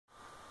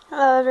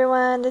Hello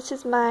everyone, this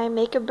is my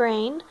Make a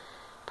Brain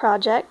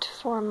project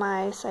for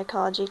my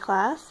psychology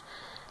class,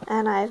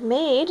 and I've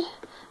made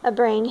a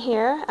brain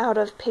here out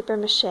of paper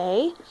mache.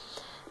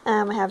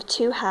 I have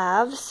two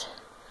halves.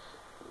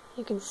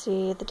 You can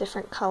see the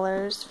different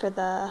colors for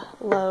the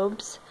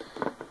lobes.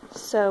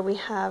 So we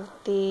have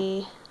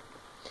the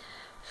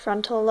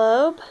frontal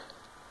lobe,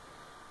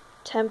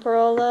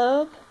 temporal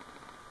lobe,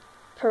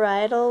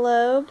 parietal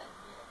lobe,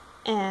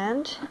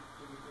 and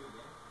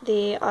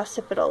the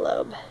occipital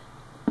lobe.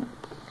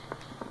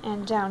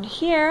 And down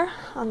here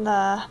on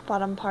the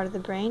bottom part of the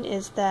brain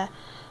is the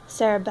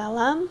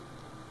cerebellum,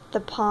 the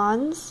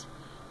pons,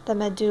 the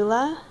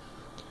medulla,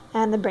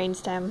 and the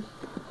brainstem.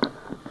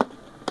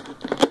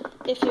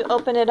 If you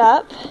open it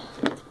up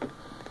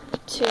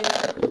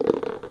to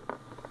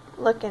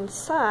look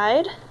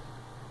inside,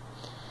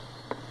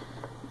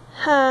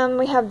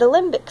 we have the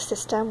limbic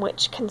system,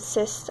 which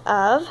consists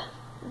of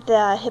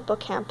the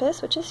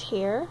hippocampus, which is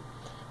here,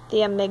 the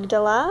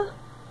amygdala,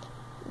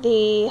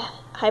 the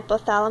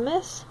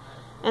hypothalamus,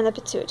 and the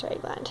pituitary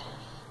gland.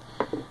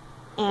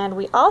 And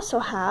we also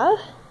have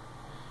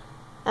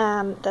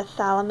the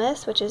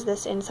thalamus, which is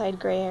this inside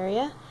gray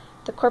area,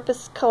 the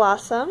corpus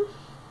callosum,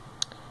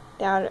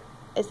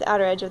 is the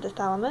outer edge of the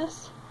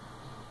thalamus,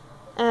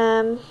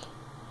 and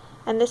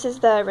this is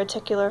the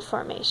reticular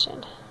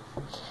formation.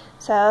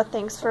 So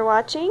thanks for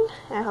watching,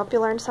 and I hope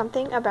you learned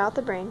something about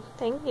the brain.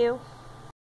 Thank you.